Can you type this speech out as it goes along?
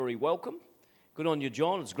very welcome. Good on you,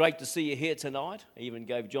 John. It's great to see you here tonight. I even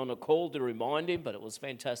gave John a call to remind him, but it was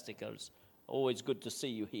fantastic. It was always good to see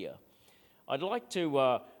you here. I'd like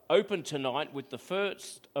to open tonight with the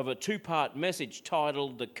first of a two-part message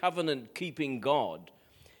titled The Covenant-Keeping God.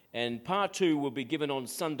 And part two will be given on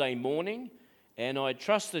Sunday morning, and I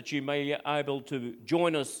trust that you may be able to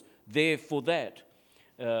join us there for that.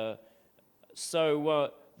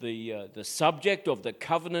 The subject of the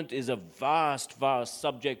covenant is a vast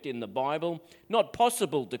subject in the Bible, not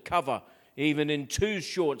possible to cover even in two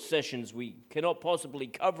short sessions. We cannot possibly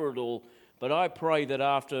cover it all, but I pray that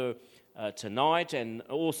after tonight and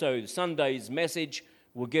also Sunday's message,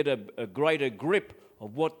 we'll get a greater grip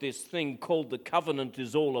of what this thing called the covenant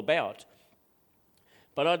is all about.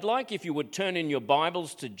 But I'd like if you would turn in your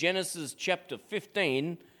Bibles to Genesis chapter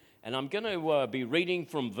 15, and I'm going to be reading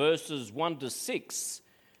from verses 1 to 6.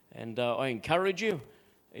 And I encourage you,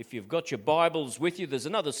 if you've got your Bibles with you, there's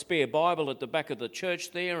another spare Bible at the back of the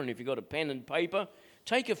church there, and if you've got a pen and paper,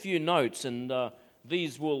 take a few notes, and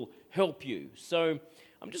these will help you. So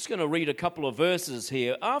I'm just going to read a couple of verses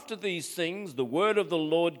here. After these things, the word of the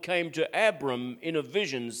Lord came to Abram in a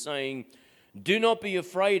vision, saying, "Do not be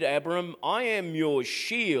afraid, Abram. I am your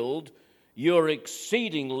shield, your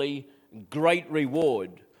exceedingly great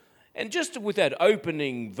reward." And just with that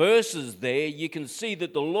opening verses there, you can see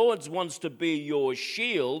that the Lord wants to be your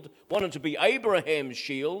shield, wanted to be Abraham's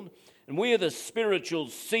shield, and we are the spiritual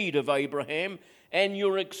seed of Abraham, and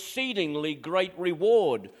your exceedingly great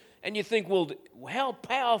reward. And you think, well, how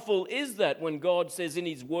powerful is that when God says in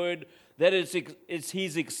His Word that it's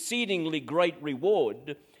His exceedingly great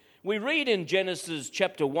reward? We read in Genesis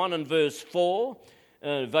chapter 1 and verse 4,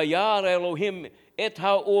 Vayar Elohim et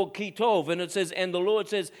ha'or kitov, and it says, and the Lord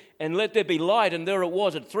says, and let there be light, and there it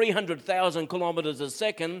was at 300,000 kilometers a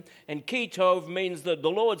second, and kitov means that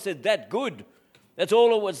the Lord said, that good. That's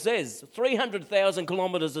all it says. 300,000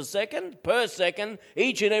 kilometers a second, per second,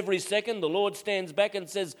 each and every second, the Lord stands back and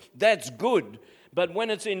says, that's good. But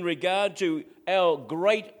when it's in regard to our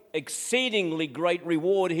great, exceedingly great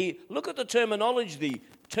reward, look at the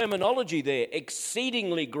terminology there,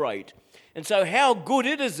 exceedingly great. And so how good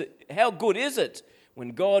is it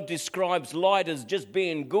when God describes light as just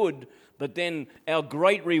being good, but then our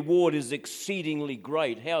great reward is exceedingly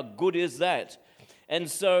great? How good is that? And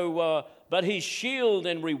so, but His shield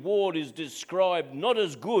and reward is described not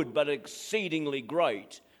as good, but exceedingly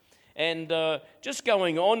great. And just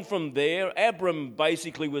going on from there, Abram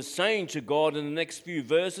basically was saying to God in the next few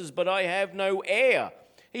verses, but I have no heir.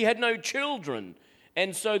 He had no children.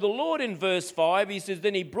 And so the Lord in verse 5, He says,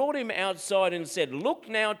 then He brought him outside and said, look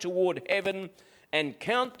now toward heaven and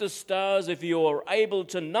count the stars if you are able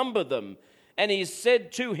to number them. And He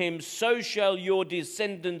said to him, so shall your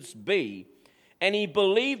descendants be. And he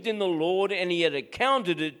believed in the Lord, and He had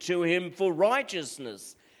accounted it to him for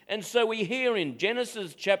righteousness. And so we hear in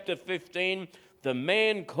Genesis chapter 15, the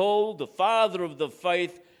man called the father of the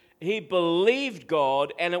faith, he believed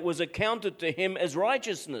God, and it was accounted to him as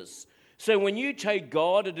righteousness. So when you take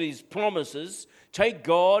God at His promises, take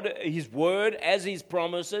God, His word as His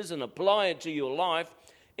promises and apply it to your life,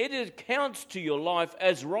 it accounts to your life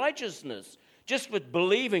as righteousness, just with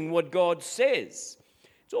believing what God says.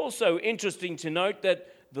 It's also interesting to note that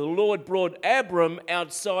the Lord brought Abram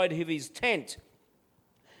outside of his tent.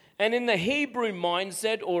 And in the Hebrew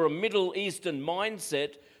mindset or a Middle Eastern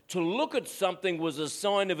mindset, to look at something was a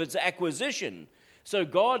sign of its acquisition. So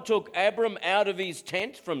God took Abram out of his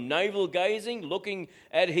tent from navel gazing, looking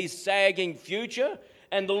at his sagging future,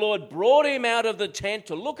 and the Lord brought him out of the tent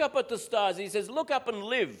to look up at the stars. He says, look up and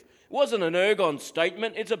live. It wasn't an Ergon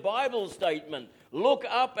statement, it's a Bible statement. Look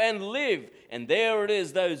up and live. And there it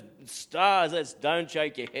is, those stars. Don't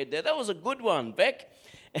shake your head there. That was a good one, Beck.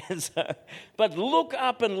 But look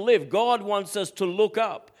up and live. God wants us to look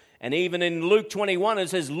up. And even in Luke 21, it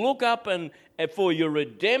says, look up and for your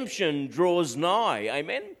redemption draws nigh.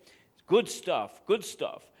 Amen? Good stuff, good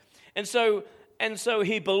stuff. And so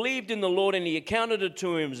he believed in the Lord, and He accounted it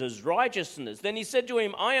to him as righteousness. Then He said to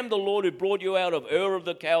him, I am the Lord who brought you out of Ur of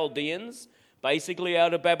the Chaldeans, basically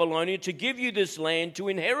out of Babylonia, to give you this land to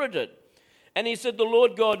inherit it. And he said, the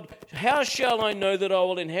Lord God, how shall I know that I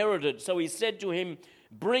will inherit it? So He said to him,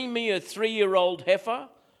 bring me a 3-year-old heifer,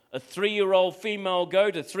 a 3-year-old female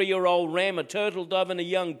goat, a 3-year-old ram, a turtle dove, and a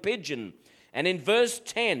young pigeon. And in verse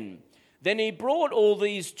 10, then he brought all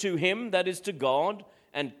these to him, that is to God,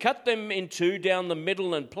 and cut them in two down the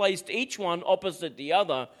middle and placed each one opposite the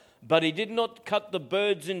other, but he did not cut the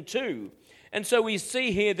birds in two. And so we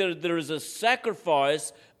see here that there is a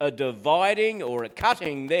sacrifice, a dividing or a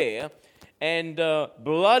cutting there, and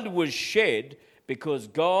blood was shed, because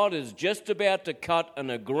God is just about to cut an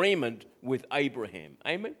agreement with Abraham.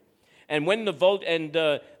 Amen? And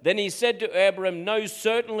then he said to Abraham, know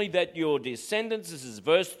certainly that your descendants, this is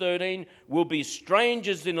verse 13, will be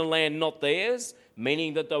strangers in a land not theirs,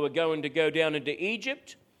 meaning that they were going to go down into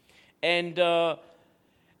Egypt. And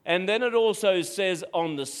then it also says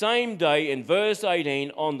on the same day, in verse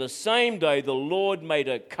 18, on the same day the Lord made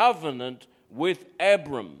a covenant with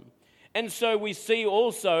Abram. And so we see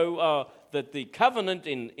also that the covenant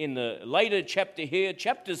in the later chapter here,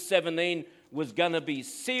 chapter 17, was going to be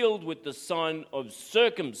sealed with the sign of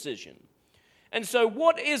circumcision. And so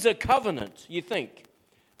what is a covenant, you think?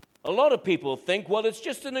 A lot of people think, well, it's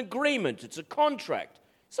just an agreement, it's a contract,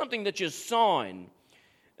 something that you sign.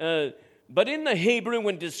 But in the Hebrew,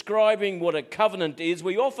 when describing what a covenant is,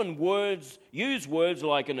 we often use words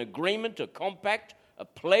like an agreement, a compact, a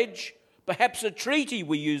pledge, perhaps a treaty.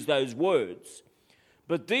 We use those words.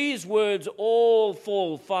 But these words all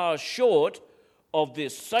fall far short of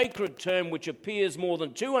this sacred term which appears more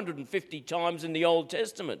than 250 times in the Old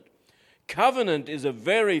Testament. Covenant is a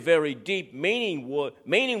very, very deep,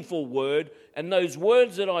 meaningful word, and those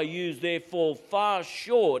words that I use there fall far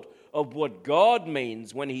short of what God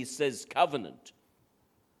means when he says covenant.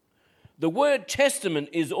 The word testament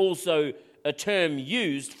is also a term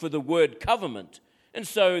used for the word covenant, and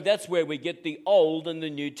so that's where we get the Old and the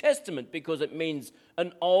New Testament, because it means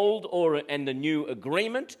an old and a new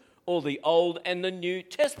agreement, or the Old and the New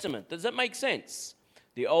Testament. Does that make sense?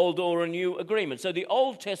 The Old or a New Agreement. So the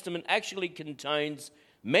Old Testament actually contains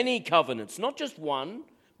many covenants, not just one,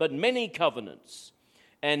 but many covenants.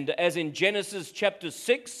 And as in Genesis chapter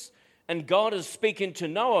 6, and God is speaking to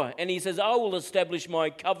Noah, and he says, I will establish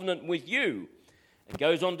my covenant with you. It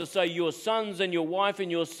goes on to say, your sons and your wife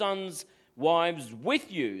and your sons' wives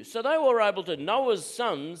with you. So they were able to, Noah's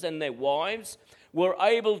sons and their wives were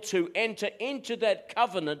able to enter into that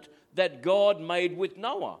covenant that God made with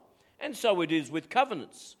Noah. And so it is with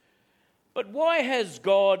covenants. But why has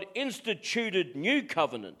God instituted new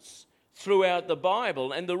covenants throughout the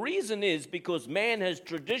Bible? And the reason is because man has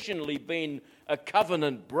traditionally been a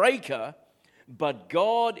covenant breaker, but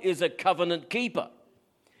God is a covenant keeper.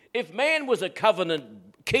 If man was a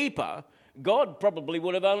covenant keeper, God probably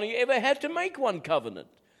would have only ever had to make one covenant.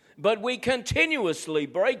 But we continuously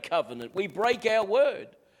break covenant. We break our word.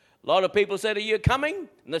 A lot of people said, are you coming?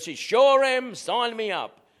 And they say, sure am, sign me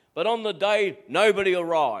up. But on the day, nobody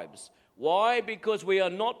arrives. Why? Because we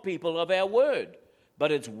are not people of our word.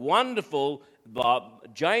 But it's wonderful.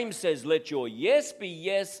 James says, let your yes be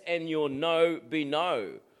yes and your no be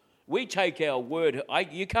no. We take our word.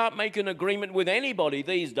 You can't make an agreement with anybody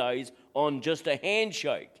these days on just a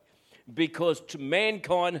handshake, because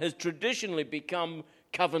mankind has traditionally become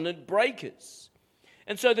covenant breakers.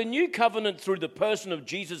 And so the new covenant through the person of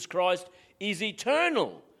Jesus Christ is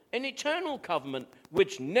eternal, an eternal covenant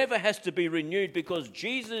which never has to be renewed, because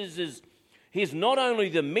Jesus he's not only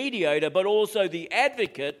the mediator but also the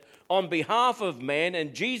advocate on behalf of man,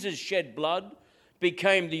 and Jesus shed blood,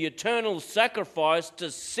 became the eternal sacrifice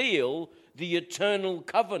to seal the eternal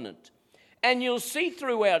covenant. And you'll see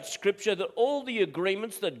throughout Scripture that all the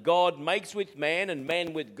agreements that God makes with man and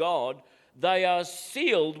man with God, they are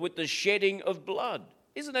sealed with the shedding of blood.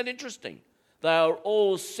 Isn't that interesting? They are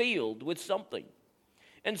all sealed with something.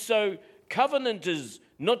 And so covenant is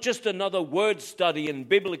not just another word study in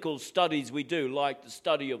biblical studies we do, like the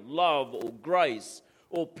study of love or grace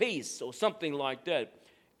or peace or something like that.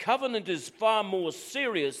 Covenant is far more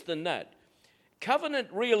serious than that. Covenant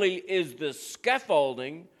really is the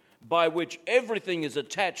scaffolding by which everything is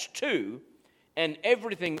attached to and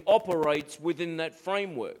everything operates within that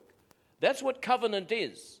framework. That's what covenant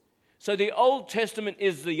is. So the Old Testament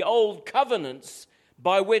is the old covenants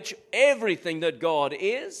by which everything that God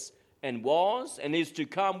is and was and is to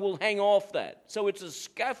come will hang off that. So it's a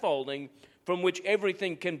scaffolding from which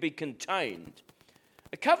everything can be contained.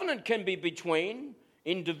 A covenant can be between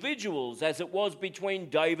individuals, as it was between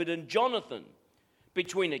David and Jonathan,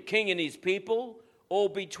 between a king and his people, or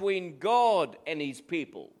between God and his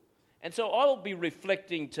people. And so I'll be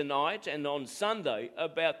reflecting tonight and on Sunday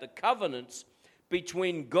about the covenants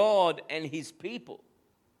between God and his people.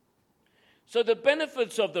 So the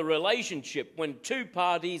benefits of the relationship when two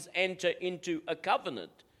parties enter into a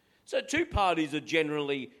covenant. So two parties are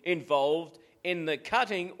generally involved in the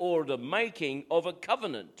cutting or the making of a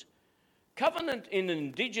covenant. Covenant in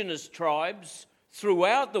indigenous tribes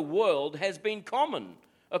throughout the world has been common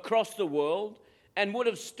across the world and would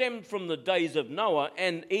have stemmed from the days of Noah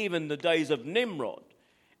and even the days of Nimrod.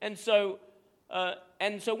 And so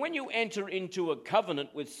when you enter into a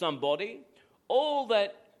covenant with somebody, all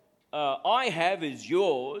that I have is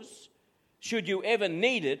yours, should you ever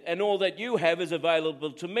need it, and all that you have is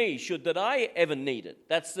available to me, should that I ever need it.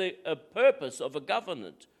 That's the purpose of a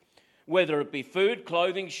covenant, whether it be food,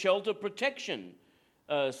 clothing, shelter, protection.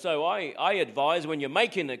 So I advise, when you're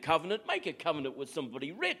making a covenant, make a covenant with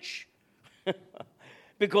somebody rich.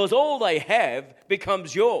 Because all they have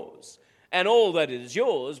becomes yours, and all that is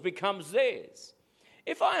yours becomes theirs.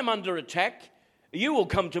 If I am under attack, you will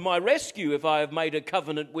come to my rescue if I have made a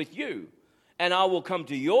covenant with you, and I will come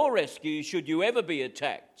to your rescue should you ever be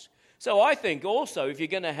attacked. So I think also, if you're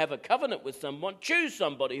going to have a covenant with someone, choose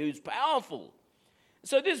somebody who's powerful.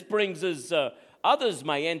 So this brings us, others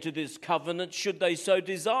may enter this covenant should they so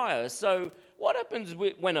desire. So what happens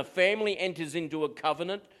when a family enters into a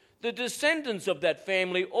covenant? The descendants of that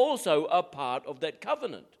family also are part of that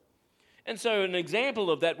covenant. And so an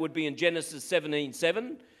example of that would be in Genesis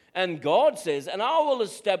 17:7. And God says, and I will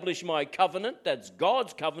establish my covenant, that's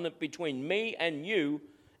God's covenant, between me and you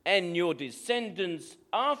and your descendants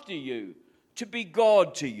after you, to be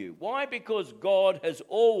God to you. Why? Because God has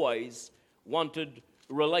always wanted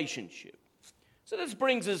relationship. So this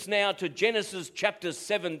brings us now to Genesis chapter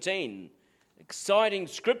 17. Exciting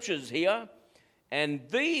scriptures here. And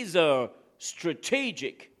these are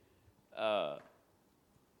strategic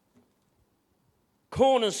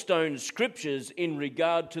cornerstone scriptures in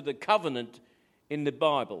regard to the covenant in the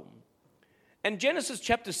Bible. And Genesis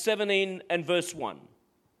chapter 17 and verse 1.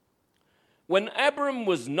 When Abram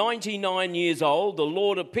was 99 years old, the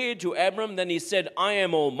Lord appeared to Abram. Then he said, I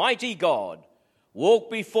am Almighty God. Walk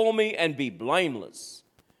before me and be blameless.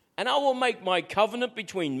 And I will make my covenant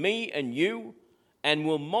between me and you, and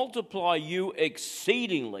will multiply you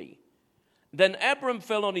exceedingly. Then Abram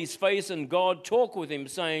fell on his face, and God talked with him,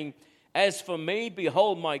 saying, As for me,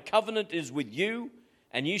 behold, my covenant is with you,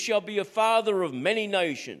 and you shall be a father of many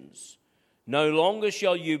nations. No longer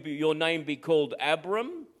shall your name be called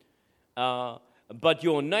Abram, but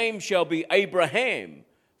your name shall be Abraham,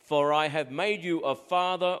 for I have made you a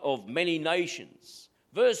father of many nations.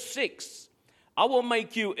 Verse 6, I will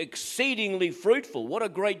make you exceedingly fruitful. What a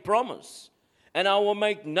great promise. And I will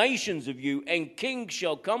make nations of you, and kings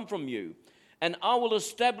shall come from you. And I will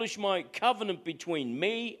establish my covenant between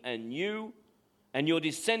me and you and your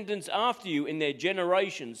descendants after you in their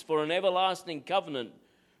generations for an everlasting covenant,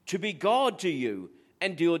 to be God to you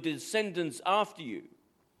and to your descendants after you.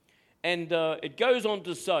 And it goes on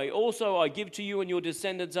to say, also I give to you and your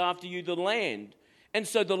descendants after you the land. And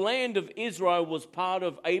so the land of Israel was part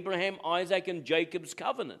of Abraham, Isaac, and Jacob's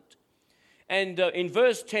covenant. And in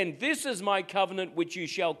verse 10, this is my covenant which you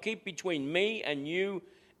shall keep between me and you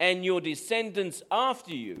and your descendants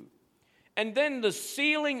after you. And then the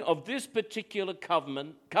sealing of this particular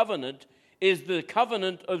covenant is the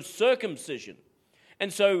covenant of circumcision.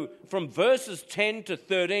 And so from verses 10 to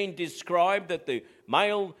 13 describe that the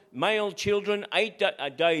male children 8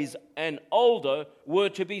 days and older were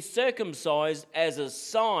to be circumcised as a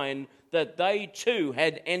sign that they too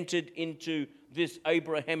had entered into this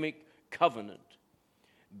Abrahamic covenant.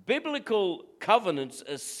 Biblical covenants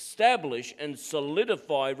establish and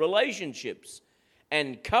solidify relationships,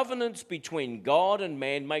 and covenants between God and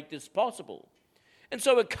man make this possible. And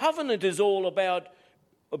so a covenant is all about,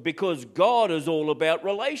 because God is all about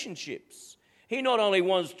relationships. He not only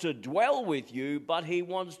wants to dwell with you, but he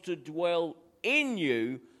wants to dwell in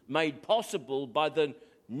you, made possible by the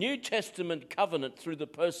New Testament covenant through the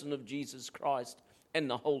person of Jesus Christ and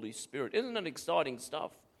the Holy Spirit. Isn't that exciting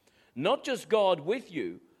stuff? Not just God with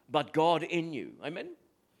you, but God in you. Amen?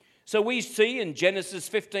 So we see in Genesis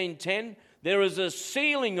 15:10, there is a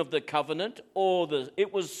sealing of the covenant,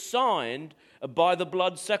 it was signed by the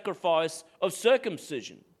blood sacrifice of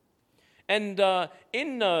circumcision. And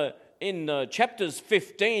in chapters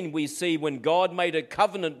 15, we see when God made a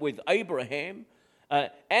covenant with Abraham,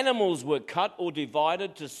 animals were cut or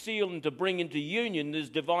divided to seal and to bring into union this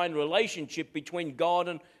divine relationship between God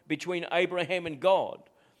and between Abraham and God.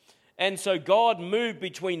 And so God moved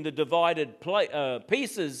between the divided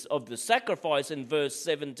pieces of the sacrifice in verse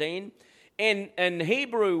 17. And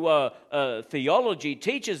Hebrew theology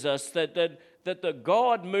teaches us that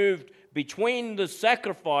God moved between the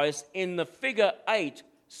sacrifice in the figure 8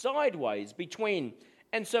 sideways between.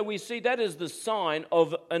 And so we see that as the sign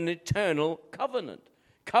of an eternal covenant.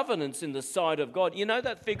 Covenants in the side of God. You know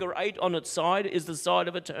that figure 8 on its side is the side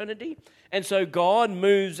of eternity? And so God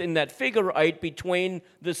moves in that figure 8 between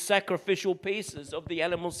the sacrificial pieces of the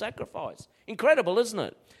animal sacrifice. Incredible, isn't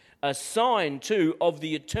it? A sign, too, of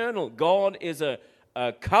the eternal. God is a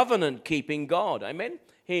covenant-keeping God. Amen?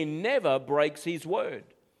 He never breaks his word.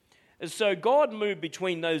 And so God moved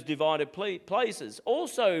between those divided places.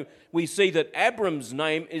 Also, we see that Abram's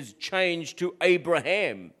name is changed to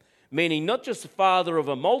Abraham, meaning not just the father of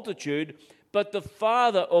a multitude, but the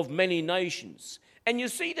father of many nations. And you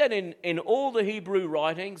see that in all the Hebrew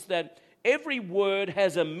writings, that every word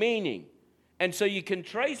has a meaning. And so you can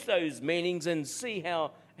trace those meanings and see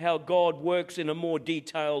how God works in a more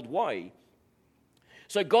detailed way.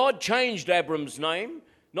 So God changed Abram's name,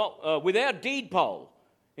 not without deed poll.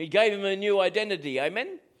 He gave him a new identity,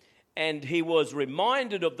 amen? And he was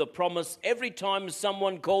reminded of the promise every time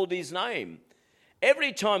someone called his name.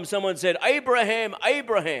 Every time someone said, Abraham,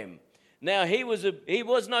 Abraham. Now, he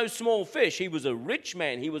was no small fish. He was a rich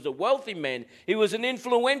man. He was a wealthy man. He was an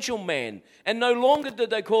influential man. And no longer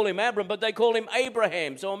did they call him Abram, but they called him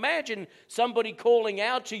Abraham. So imagine somebody calling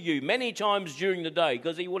out to you many times during the day,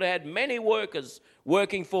 because he would have had many workers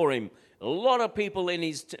working for him, a lot of people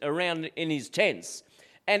around in his tents.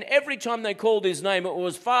 And every time they called his name, it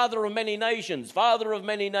was Father of many nations, Father of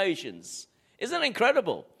many nations. Isn't that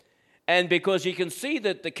incredible? And because you can see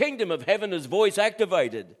that the kingdom of heaven is voice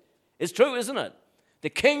activated. It's true, isn't it? The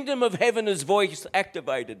kingdom of heaven is voice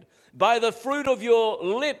activated. By the fruit of your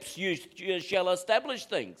lips you shall establish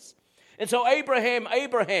things. And so Abraham,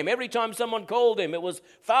 Abraham, every time someone called him, it was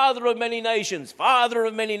Father of many nations, Father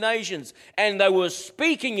of many nations. And they were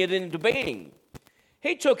speaking it into being.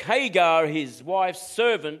 He took Hagar, his wife's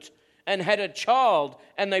servant, and had a child,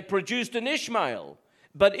 and they produced an Ishmael.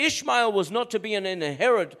 But Ishmael was not to be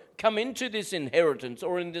come into this inheritance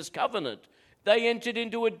or in this covenant. They entered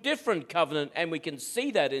into a different covenant, and we can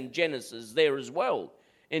see that in Genesis there as well,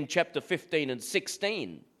 in chapter 15 and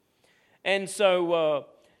 16. And so,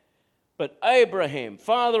 but Abraham,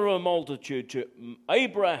 father of a multitude, to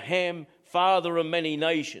Abraham, father of many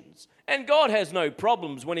nations. And God has no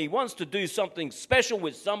problems when he wants to do something special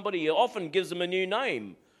with somebody. He often gives them a new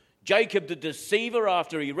name. Jacob the deceiver,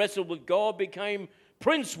 after he wrestled with God, became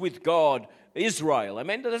prince with God, Israel.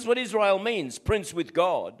 Amen? That's what Israel means, prince with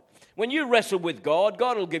God. When you wrestle with God,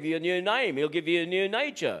 God will give you a new name. He'll give you a new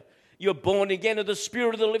nature. You're born again of the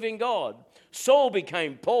Spirit of the living God. Saul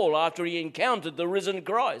became Paul after he encountered the risen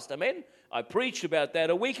Christ. Amen? I preached about that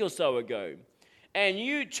a week or so ago. And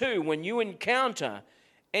you too, when you encounter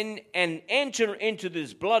and enter into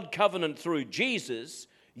this blood covenant through Jesus,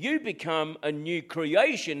 you become a new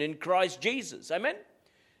creation in Christ Jesus. Amen?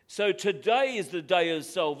 So today is the day of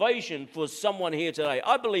salvation for someone here today.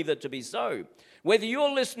 I believe that to be so. Whether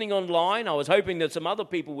you're listening online, I was hoping that some other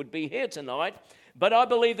people would be here tonight, but I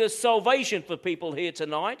believe there's salvation for people here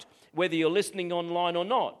tonight, whether you're listening online or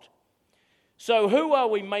not. So who are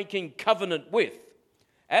we making covenant with?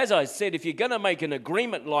 As I said, if you're going to make an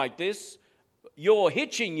agreement like this, you're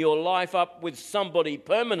hitching your life up with somebody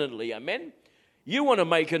permanently, amen? You want to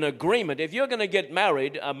make an agreement. If you're going to get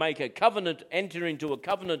married, make a covenant, enter into a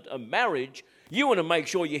covenant of marriage, you want to make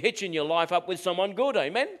sure you're hitching your life up with someone good,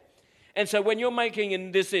 amen? And so when you're making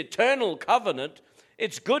in this eternal covenant,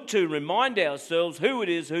 it's good to remind ourselves who it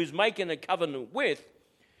is who's making a covenant with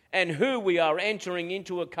and who we are entering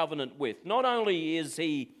into a covenant with. Not only is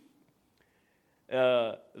he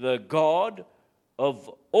the God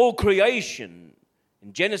of all creation.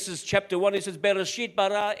 In Genesis chapter 1, it says, Bereshit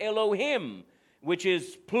bara Elohim, which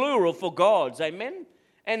is plural for gods, amen?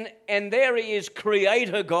 And there he is,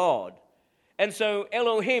 creator God. And so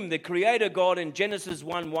Elohim, the creator God in Genesis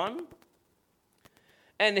 1:1,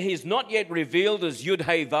 and he's not yet revealed as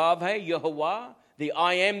Yud-He Vav-He, Yehovah, the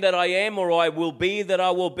I am that I am, or I will be that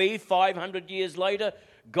I will be. 500 years later,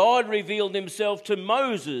 God revealed himself to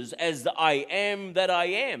Moses as the I am that I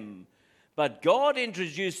am. But God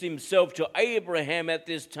introduced himself to Abraham at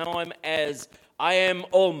this time as I am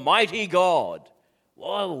Almighty God.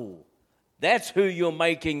 Whoa, that's who you're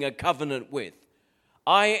making a covenant with.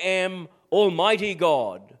 I am Almighty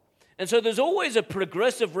God. And so there's always a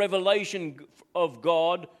progressive revelation of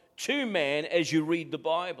God to man as you read the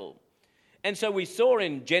Bible. And so we saw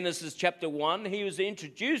in Genesis chapter 1, he was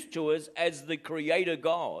introduced to us as the creator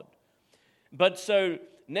God. But so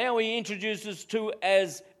now he introduces to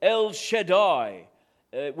as El Shaddai,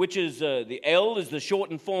 which is the El is the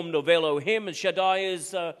shortened form of Elohim, and Shaddai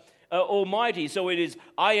is Almighty. So it is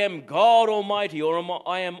I am God Almighty, or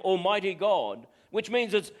I am Almighty God, which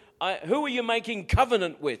means it's who are you making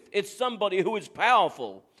covenant with? It's somebody who is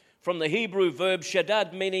powerful, from the Hebrew verb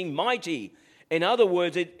shaddad, meaning mighty. In other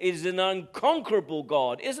words, it is an unconquerable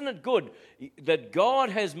God. Isn't it good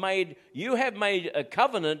that you have made a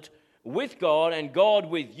covenant with God and God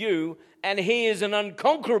with you, and he is an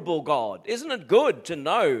unconquerable God? Isn't it good to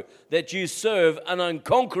know that you serve an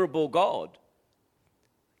unconquerable God?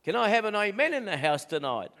 Can I have an amen in the house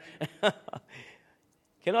tonight?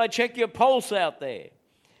 Can I check your pulse out there?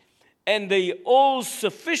 And the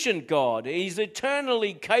all-sufficient God, he's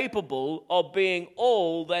eternally capable of being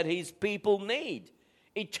all that his people need.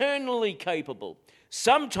 Eternally capable.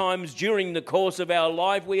 Sometimes during the course of our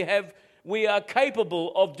life, we are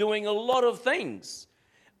capable of doing a lot of things.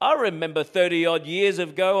 I remember 30-odd years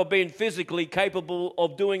ago of being physically capable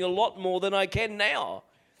of doing a lot more than I can now.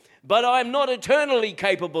 But I'm not eternally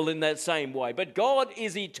capable in that same way. But God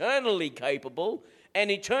is eternally capable and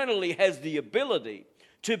eternally has the ability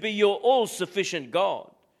to be your all-sufficient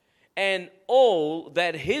God and all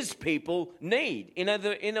that his people need. In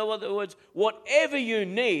other words, whatever you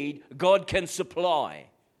need, God can supply.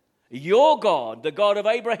 Your God, the God of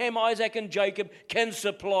Abraham, Isaac, and Jacob, can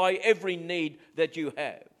supply every need that you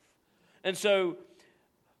have. And so,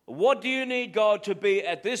 what do you need God to be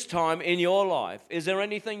at this time in your life? Is there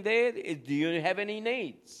anything there? Do you have any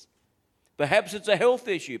needs? Perhaps it's a health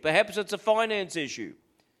issue. Perhaps it's a finance issue.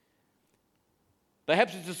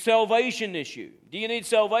 Perhaps it's a salvation issue. Do you need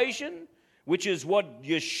salvation? Which is what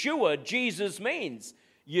Yeshua, Jesus, means.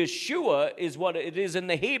 Yeshua is what it is in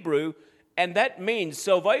the Hebrew, and that means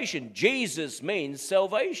salvation. Jesus means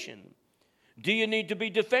salvation. Do you need to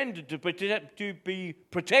be defended, to be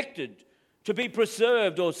protected, to be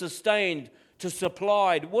preserved or sustained, to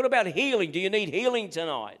supplied? What about healing? Do you need healing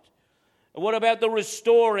tonight? What about the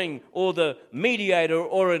restoring or the mediator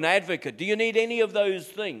or an advocate? Do you need any of those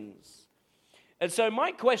things? And so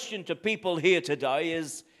my question to people here today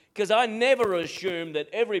is, because I never assume that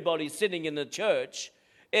everybody sitting in the church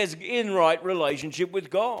is in right relationship with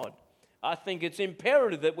God. I think it's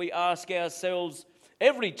imperative that we ask ourselves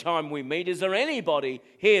every time we meet, is there anybody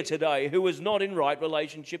here today who is not in right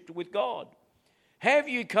relationship with God? Have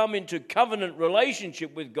you come into covenant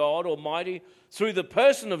relationship with God Almighty through the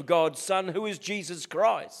person of God's Son, who is Jesus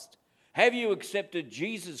Christ? Have you accepted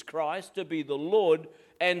Jesus Christ to be the Lord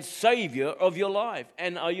and Savior of your life?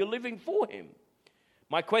 And are you living for him?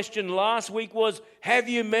 My question last week was, have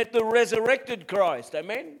you met the resurrected Christ?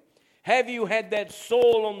 Amen? Have you had that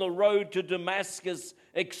Saul on the road to Damascus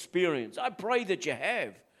experience? I pray that you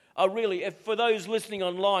have. For those listening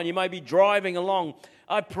online, you may be driving along.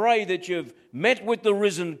 I pray that you've met with the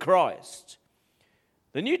risen Christ.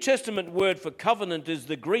 The New Testament word for covenant is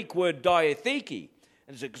the Greek word diatheke.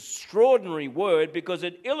 It's an extraordinary word because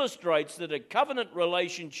it illustrates that a covenant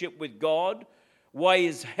relationship with God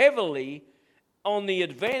weighs heavily on the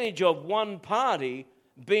advantage of one party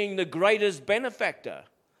being the greatest benefactor.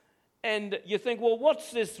 And you think, well,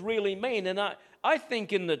 what's this really mean? And I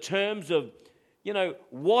think in the terms of,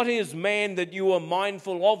 what is man that you are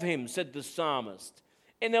mindful of him, said the psalmist.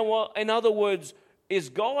 In other words, is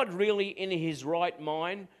God really in his right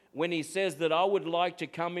mind when he says that I would like to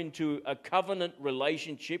come into a covenant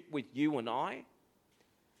relationship with you and I?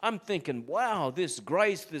 I'm thinking, wow, this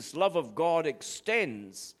grace, this love of God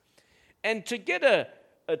extends. And to get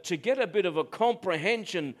a bit of a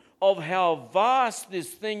comprehension of how vast this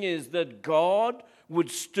thing is that God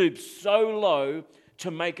would stoop so low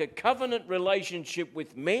to make a covenant relationship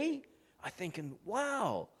with me, I'm thinking,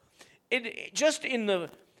 wow.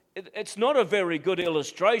 It's not a very good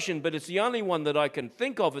illustration, but it's the only one that I can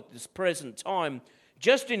think of at this present time,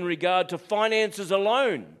 just in regard to finances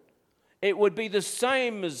alone. It would be the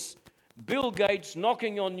same as Bill Gates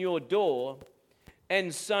knocking on your door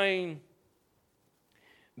and saying,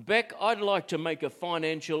 Beck, I'd like to make a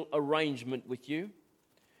financial arrangement with you.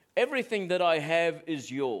 Everything that I have is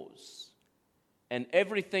yours, and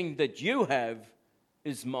everything that you have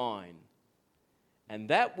is mine. And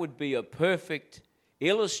that would be a perfect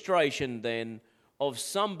illustration then of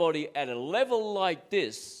somebody at a level like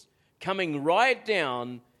this coming right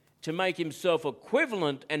down to make himself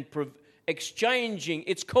equivalent and exchanging.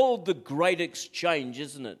 It's called the great exchange,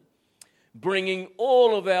 isn't it? Bringing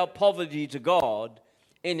all of our poverty to God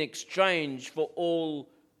in exchange for all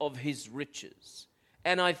of his riches.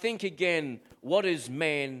 And I think again, what is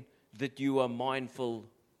man that you are mindful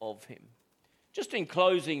of him? Just in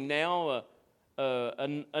closing now,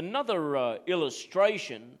 another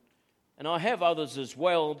illustration, and I have others as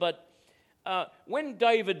well, but when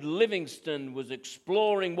David Livingstone was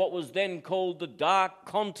exploring what was then called the dark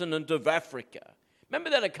continent of Africa,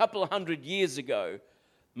 remember that a couple of 100 years ago,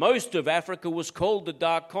 most of Africa was called the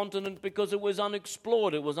dark continent because it was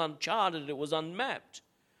unexplored, it was uncharted, it was unmapped.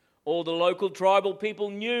 All the local tribal people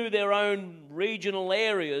knew their own regional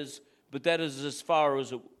areas, but that is as far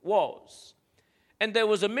as it was. And there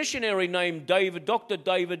was a missionary named Dr.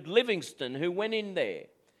 David Livingstone, who went in there.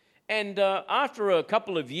 And after a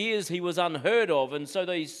couple of years, he was unheard of, and so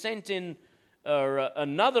they sent in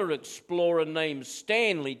another explorer named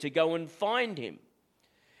Stanley to go and find him.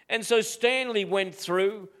 And so Stanley went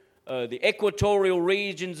through the equatorial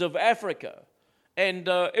regions of Africa. And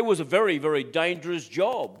it was a very, very dangerous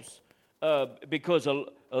job because a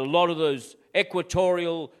lot of those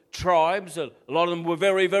equatorial tribes, a lot of them were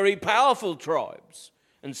very, very powerful tribes.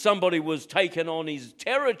 And somebody was taken on his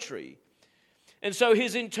territory. And so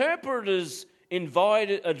his interpreters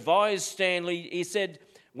advised Stanley, he said,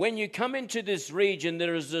 when you come into this region,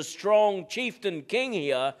 there is a strong chieftain king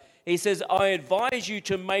here. He says, I advise you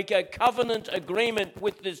to make a covenant agreement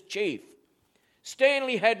with this chief.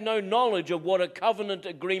 Stanley had no knowledge of what a covenant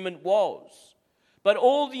agreement was. But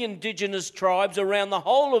all the indigenous tribes around the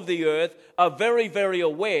whole of the earth are very, very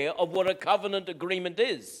aware of what a covenant agreement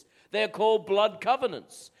is. They're called blood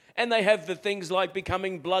covenants. And they have the things like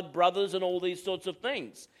becoming blood brothers and all these sorts of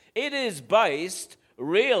things. It is based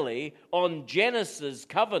really on Genesis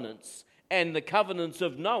covenants and the covenants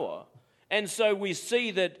of Noah. And so we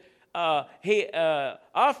see that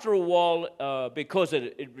after a while, because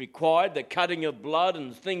it required the cutting of blood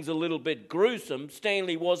and things a little bit gruesome,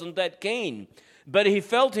 Stanley wasn't that keen. But he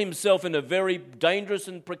felt himself in a very dangerous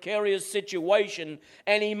and precarious situation,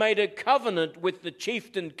 and he made a covenant with the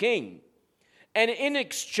chieftain king. And in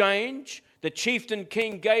exchange, the chieftain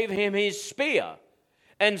king gave him his spear.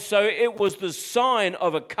 And so it was the sign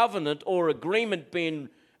of a covenant or agreement being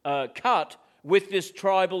cut with this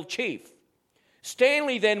tribal chief.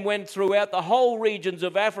 Stanley then went throughout the whole regions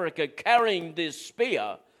of Africa carrying this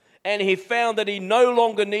spear, and he found that he no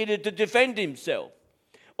longer needed to defend himself.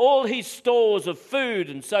 All his stores of food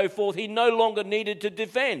and so forth, he no longer needed to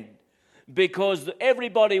defend, because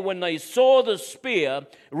everybody, when they saw the spear,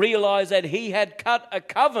 realized that he had cut a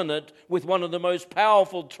covenant with one of the most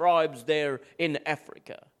powerful tribes there in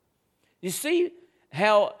Africa. You see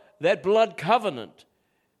how that blood covenant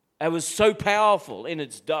was so powerful in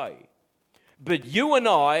its day. But you and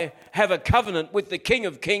I have a covenant with the King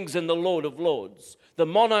of Kings and the Lord of Lords. The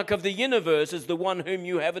monarch of the universe is the one whom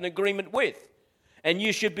you have an agreement with. And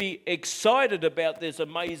you should be excited about this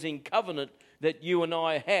amazing covenant that you and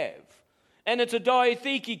I have. And it's a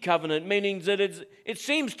diatheke covenant, meaning that it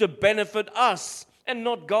seems to benefit us and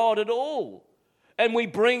not God at all. And we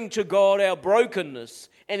bring to God our brokenness,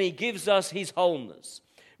 and He gives us His wholeness.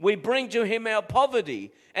 We bring to Him our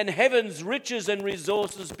poverty, and heaven's riches and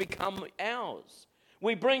resources become ours.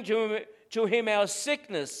 We bring to Him our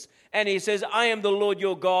sickness, and He says, I am the Lord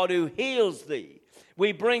your God who heals thee.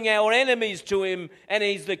 We bring our enemies to Him, and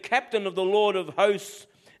He's the captain of the Lord of hosts.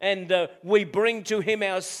 And we bring to Him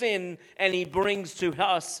our sin, and He brings to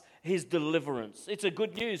us His deliverance. It's a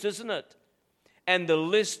good news, isn't it? And the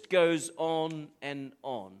list goes on and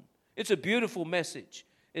on. It's a beautiful message.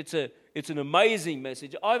 It's an amazing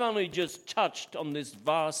message. I've only just touched on this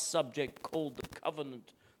vast subject called the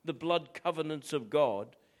covenant, the blood covenants of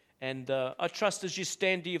God. And I trust as you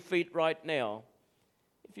stand to your feet right now,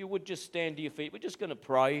 if you would just stand to your feet, we're just going to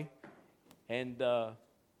pray. And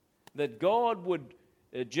that God would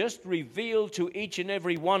just reveal to each and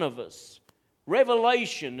every one of us.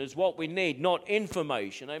 Revelation is what we need, not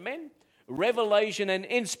information. Amen? Revelation and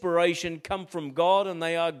inspiration come from God, and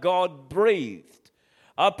they are God-breathed.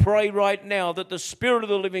 I pray right now that the Spirit of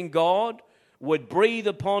the living God would breathe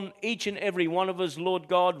upon each and every one of us, Lord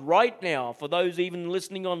God, right now. For those even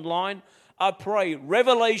listening online, I pray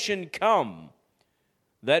revelation come,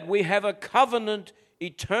 that we have a covenant,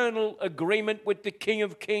 eternal agreement with the King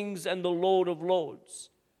of Kings and the Lord of Lords.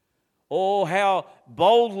 Oh, how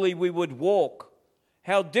boldly we would walk,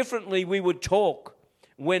 how differently we would talk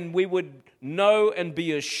when we would know and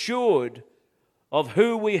be assured of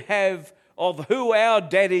who we have, of who our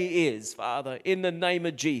daddy is, Father, in the name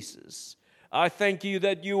of Jesus. I thank you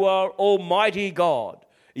that you are Almighty God.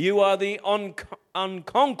 You are the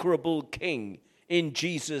unconquerable King in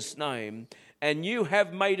Jesus' name. And you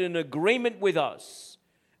have made an agreement with us,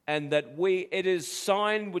 and that it is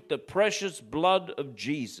signed with the precious blood of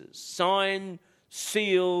Jesus, signed,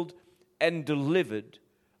 sealed, and delivered.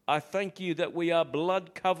 I thank you that we are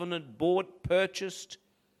blood covenant bought, purchased.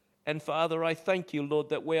 And Father, I thank you, Lord,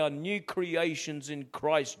 that we are new creations in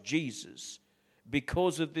Christ Jesus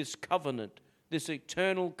because of this covenant, this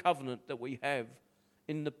eternal covenant that we have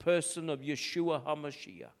in the person of Yeshua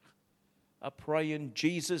HaMashiach. I pray in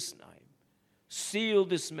Jesus' name. Seal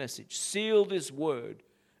this message, seal this word,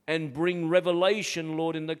 and bring revelation,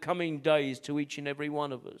 Lord, in the coming days to each and every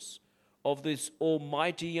one of us of this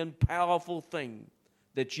almighty and powerful thing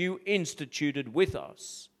that you instituted with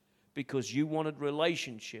us because you wanted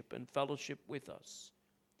relationship and fellowship with us.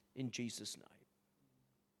 In Jesus' name.